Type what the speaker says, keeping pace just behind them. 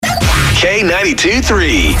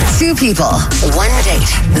K92-3. Two people, one date,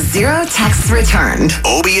 zero texts returned.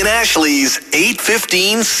 Obie and Ashley's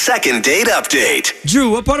 8:15 second date update.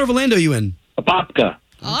 Drew, what part of Orlando are you in? Apopka.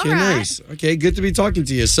 Okay, nice. Okay, good to be talking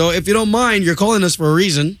to you. So if you don't mind, you're calling us for a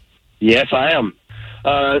reason. Yes, I am.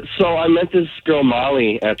 So I met this girl,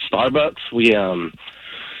 Molly, at Starbucks.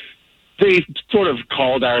 They sort of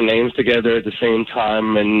called our names together at the same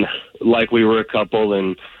time, and like we were a couple,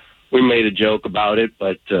 and we made a joke about it,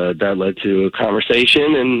 but that led to a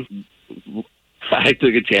conversation, and I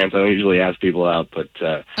took a chance. I don't usually ask people out, but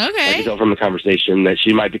I could tell from the conversation that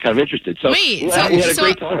she might be kind of interested. So wait, we had a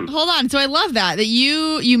great time. Hold on. So I love that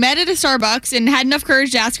you met at a Starbucks and had enough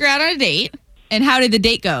courage to ask her out on a date. And how did the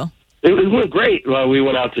date go? It went great. Well, we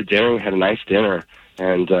went out to dinner. We had a nice dinner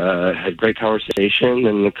and had great conversation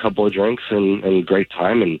and a couple of drinks and great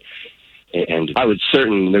time. And I was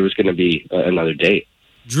certain there was going to be another date.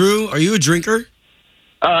 Drew, are you a drinker?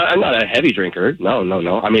 I'm not a heavy drinker. No.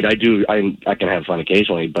 I mean, I do. I can have fun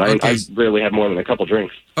occasionally, but I rarely have more than a couple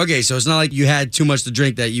drinks. Okay, so it's not like you had too much to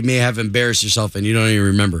drink that you may have embarrassed yourself and you don't even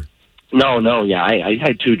remember. No. Yeah, I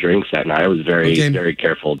had 2 drinks that night. I was very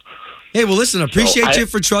careful. Hey, well, listen, appreciate you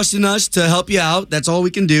for trusting us to help you out. That's all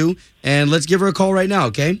we can do. And let's give her a call right now,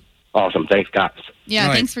 okay? Awesome. Thanks, guys. Yeah,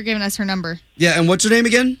 right. Thanks for giving us her number. Yeah, and what's her name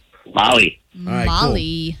again? Molly. All right,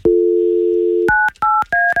 Molly. Cool.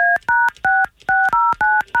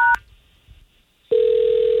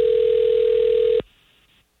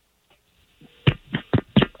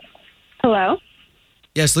 Hello?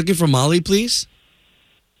 Yes, looking for Molly, please.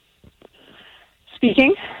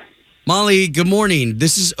 Speaking. Molly, good morning.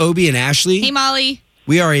 This is Obie and Ashley. Hey, Molly.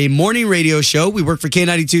 We are a morning radio show. We work for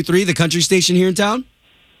K92-3, the country station here in town.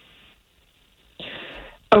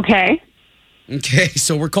 Okay. Okay,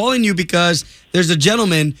 so we're calling you because there's a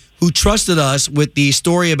gentleman who trusted us with the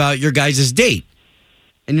story about your guys' date.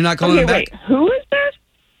 And you're not calling him back? Wait, who is this?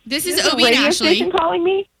 This is Is Obie and radio Ashley. station calling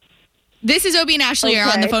me? This is Obie and Ashley are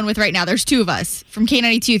on the Okay. phone with right now. There's 2 of us from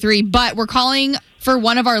K92.3, but we're calling for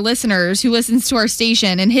one of our listeners who listens to our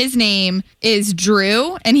station, and his name is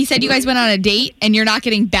Drew, and he said you guys went on a date, and you're not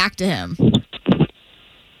getting back to him.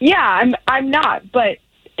 Yeah, I'm not, but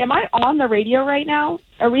am I on the radio right now?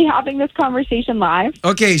 Are we having this conversation live?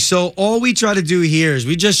 Okay, so all we try to do here is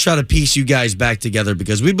we just try to piece you guys back together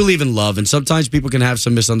because we believe in love, and sometimes people can have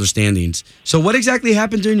some misunderstandings. So what exactly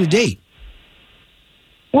happened during your date?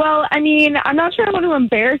 Well, I mean, I'm not sure I want to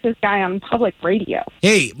embarrass this guy on public radio.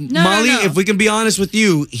 Hey, Molly, if we can be honest with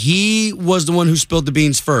you, he was the one who spilled the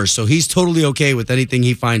beans first, so he's totally okay with anything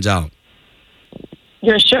he finds out.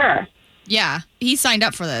 You're sure? Yeah, he signed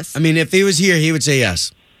up for this. I mean, if he was here, he would say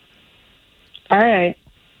yes. All right.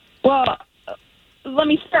 Well, let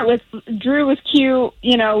me start with Drew was cute.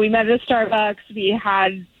 You know, we met at a Starbucks. We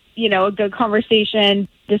had, a good conversation,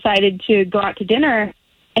 decided to go out to dinner.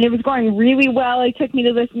 And it was going really well. He took me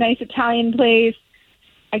to this nice Italian place.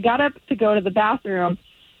 I got up to go to the bathroom.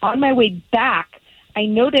 On my way back, I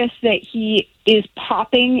noticed that he is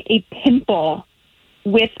popping a pimple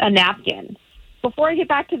with a napkin. Before I get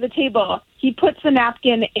back to the table, he puts the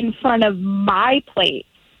napkin in front of my plate.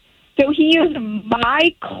 So he used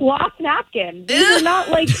my cloth napkin. These are not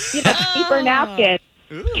like paper napkins.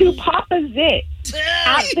 To pop a zit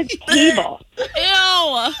at the table.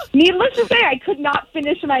 Ew. Needless to say, I could not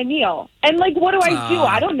finish my meal. And what do I do?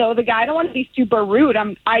 I don't know the guy. I don't want to be super rude.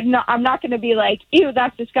 I'm not going to be like, ew,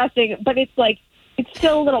 that's disgusting. But it's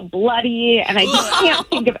still a little bloody, and I just can't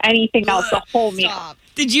think of anything else the whole meal. Stop.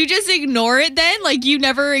 Did you just ignore it then? Like you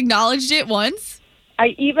never acknowledged it once?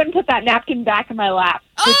 I even put that napkin back in my lap.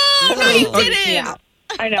 Oh, no, you didn't. Yeah.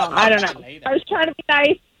 I know. I don't know. I was trying to be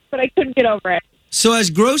nice, but I couldn't get over it. So as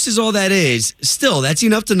gross as all that is, still, that's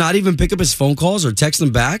enough to not even pick up his phone calls or text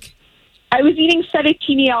him back? I was eating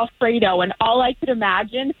fettuccine Alfredo, and all I could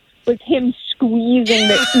imagine was him squeezing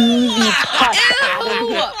the oozy pus out of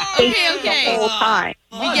his face the whole time.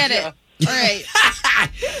 We get it. All right.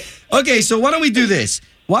 Okay, so why don't we do this?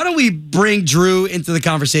 Why don't we bring Drew into the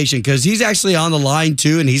conversation? Because he's actually on the line,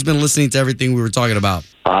 too, and he's been listening to everything we were talking about.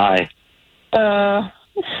 Hi.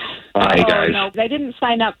 Hi, guys. No, I didn't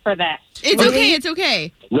sign up for that. It's okay. It's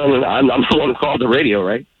okay. No, I'm the one who called the radio,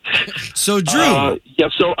 right? So, Drew.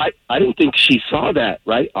 So I didn't think she saw that,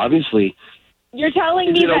 right? Obviously. You're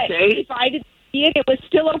telling me that if I didn't see it, it was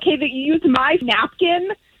still okay that you used my napkin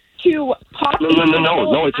to pop?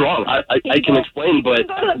 No, it's wrong. I can explain, but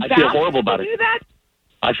I feel horrible about it.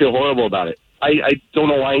 I feel horrible about it. I don't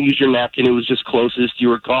know why I used your napkin. It was just closest. You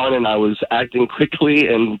were gone, and I was acting quickly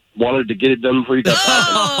and wanted to get it done before you got back.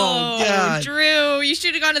 Oh, God. Drew, you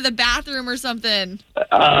should have gone to the bathroom or something.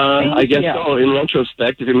 I guess so. In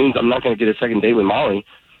retrospect, if it means I'm not going to get a second date with Molly,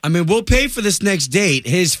 I mean, we'll pay for this next date.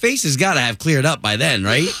 His face has got to have cleared up by then,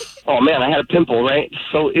 right? Oh, man, I had a pimple, right?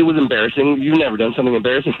 So it was embarrassing. You've never done something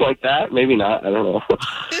embarrassing like that? Maybe not. I don't know.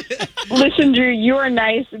 Listen, Drew, you are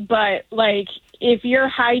nice, but, like, if your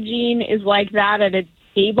hygiene is like that at a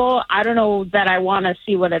table, I don't know that I want to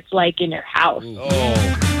see what it's like in your house.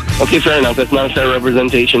 Oh. Okay, fair enough. That's not a fair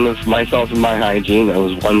representation of myself and my hygiene. That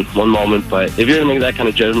was one moment. But if you're going to make that kind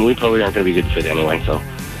of judgment, we probably aren't going to be a good fit anyway, so.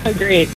 Agreed.